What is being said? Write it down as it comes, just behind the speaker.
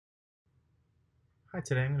Hi,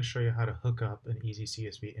 today I'm going to show you how to hook up an easy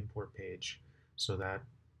CSV import page so that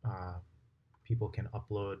uh, people can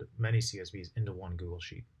upload many CSVs into one Google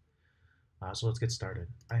Sheet. So let's get started.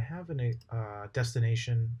 I have a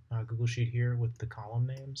destination Google Sheet here with the column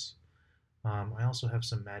names. I also have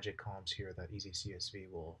some magic columns here that easy CSV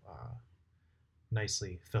will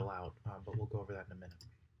nicely fill out, but we'll go over that in a minute.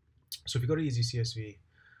 So if you go to easy CSV,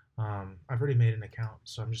 I've already made an account,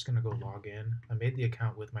 so I'm just going to go log in. I made the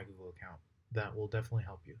account with my Google account. That will definitely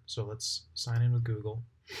help you. So let's sign in with Google.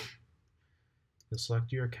 You'll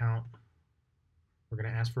select your account. We're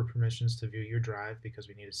going to ask for permissions to view your drive because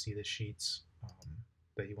we need to see the sheets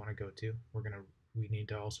that you want to go to. We need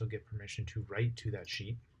to also get permission to write to that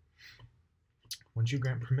sheet. Once you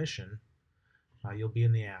grant permission, you'll be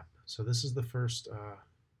in the app. So this is the first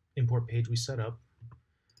import page we set up.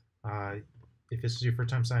 If this is your first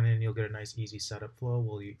time signing in, you'll get a nice easy setup flow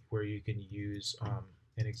where you can use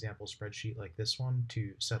an example spreadsheet like this one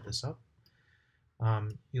to set this up.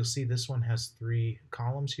 You'll see this one has 3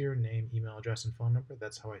 columns here: name, email address, and phone number.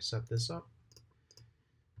 That's how I set this up.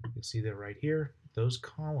 You'll see that right here. Those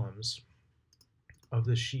columns of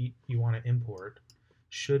the sheet you want to import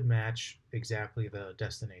should match exactly the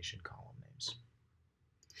destination column names.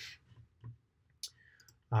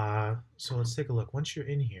 So let's take a look. Once you're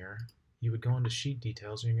in here, you would go into sheet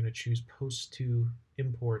details and you're going to choose post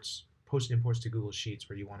imports to Google Sheets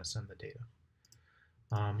where you want to send the data.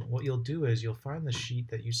 What you'll do is you'll find the sheet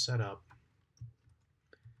that you set up.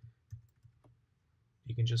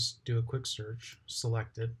 You can just do a quick search,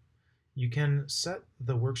 select it. You can set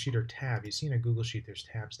the worksheet or tab. You see in a Google Sheet there's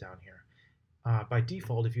tabs down here. By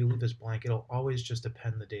default, if you leave this blank, it'll always just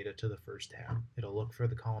append the data to the first tab. It'll look for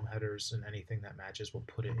the column headers, and anything that matches will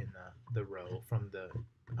put it in the row from the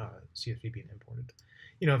CSV being imported.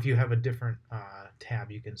 If you have a different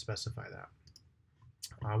tab, you can specify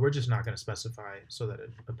that. We're just not going to specify so that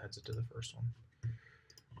it appends it to the first one.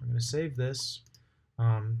 I'm going to save this.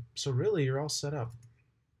 So really, you're all set up.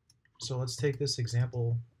 So let's take this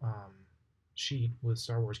example sheet with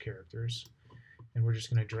Star Wars characters, and we're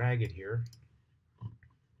just going to drag it here.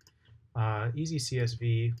 Easy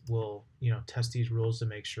CSV will test these rules to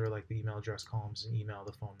make sure, like the email address column is an email,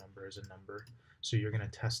 the phone number is a number. So you're going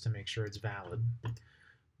to test to make sure it's valid.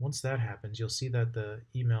 Once that happens, you'll see that the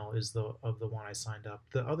email is of the one I signed up.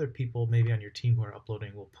 The other people maybe on your team who are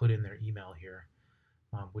uploading will put in their email here,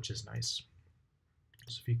 which is nice.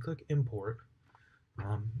 So if you click import,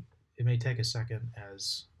 it may take a second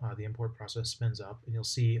as the import process spins up, and you'll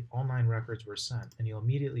see all 9 records were sent, and you'll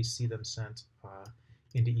immediately see them sent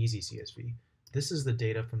into easy CSV. This is the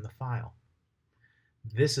data from the file.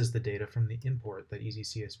 This is the data from the import that easy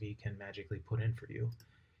CSV can magically put in for you.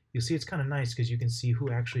 You'll see it's kind of nice because you can see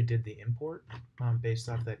who actually did the import based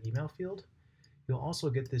off that email field. You'll also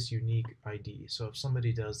get this unique ID. So if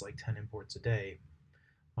somebody does like 10 imports a day,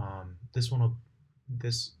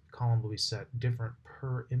 this column will be set different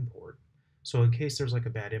per import. So in case there's like a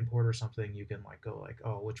bad import or something, you can go like,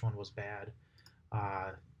 oh, which one was bad?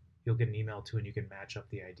 You'll get an email to, and you can match up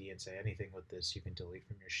the ID and say anything with this you can delete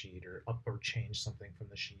from your sheet, or change something from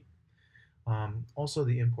the sheet. Also,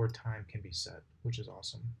 the import time can be set, which is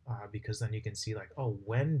awesome because then you can see like, oh,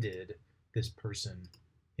 when did this person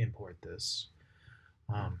import this?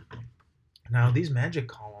 Now, these magic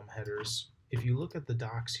column headers, if you look at the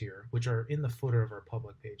docs here, which are in the footer of our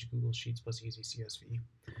public page, Google Sheets plus Easy CSV,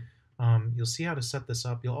 you'll see how to set this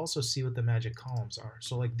up. You'll also see what the magic columns are.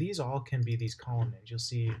 So like these all can be these column names. You'll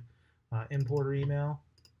see importer email,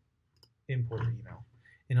 and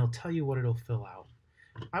it'll tell you what it'll fill out.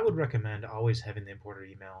 I would recommend always having the importer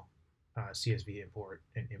email, CSV import,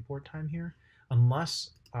 and import time here, unless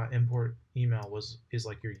import email is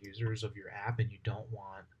like your users of your app and you don't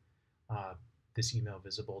want this email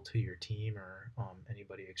visible to your team or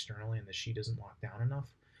anybody externally, and the sheet isn't locked down enough.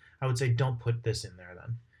 I would say don't put this in there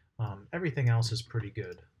then. Everything else is pretty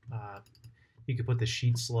good. You could put the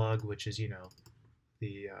sheet slug, which is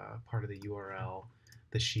the part of the URL,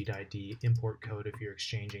 the sheet ID, import code if you're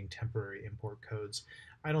exchanging temporary import codes.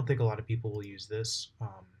 I don't think a lot of people will use this,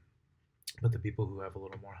 but the people who have a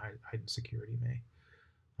little more heightened security may.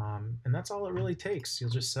 And that's all it really takes. You'll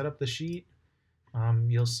just set up the sheet.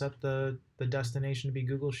 You'll set the destination to be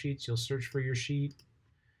Google Sheets. You'll search for your sheet,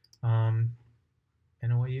 and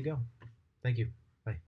away you go. Thank you. Bye.